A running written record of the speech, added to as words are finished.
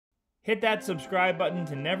Hit that subscribe button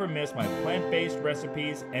to never miss my plant-based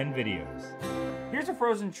recipes and videos. Here's a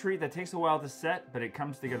frozen treat that takes a while to set, but it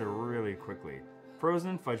comes together really quickly.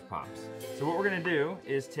 Frozen Fudge Pops. So what we're gonna do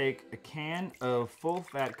is take a can of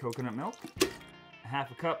full-fat coconut milk,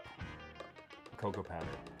 half a cup of cocoa powder,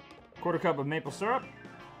 quarter cup of maple syrup,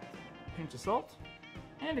 a pinch of salt,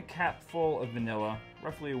 and a cap full of vanilla,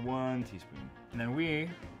 roughly 1 teaspoon. And then we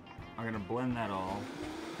are gonna blend that all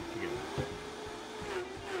together.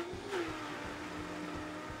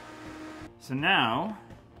 So now,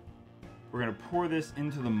 we're gonna pour this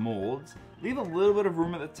into the molds. Leave a little bit of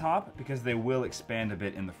room at the top because they will expand a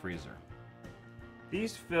bit in the freezer.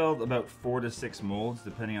 These filled about 4 to 6 molds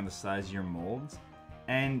depending on the size of your molds.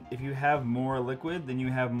 And if you have more liquid than you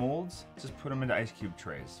have molds, just put them into ice cube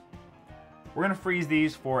trays. We're gonna freeze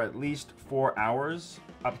these for at least 4 hours,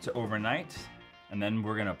 up to overnight, and then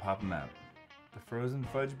we're gonna pop them out. The frozen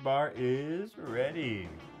fudge bar is ready.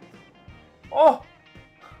 Oh!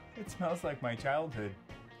 It smells like my childhood.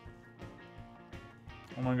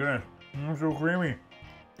 Oh my goodness, it's so creamy.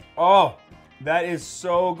 Oh, that is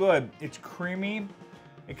so good. It's creamy,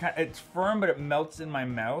 it's firm, but it melts in my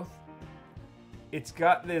mouth. It's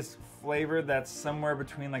got this flavor that's somewhere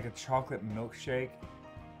between like a chocolate milkshake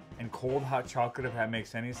and cold hot chocolate, if that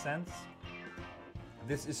makes any sense.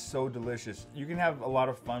 This is so delicious. You can have a lot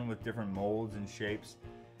of fun with different molds and shapes.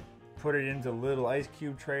 Put it into little ice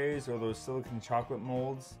cube trays or those silicone chocolate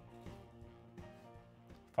molds.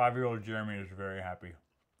 5-year-old Jeremy is very happy.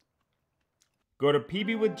 Go to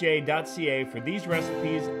pbwithj.ca for these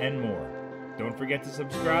recipes and more. Don't forget to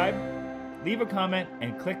subscribe, leave a comment,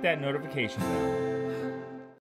 and click that notification bell.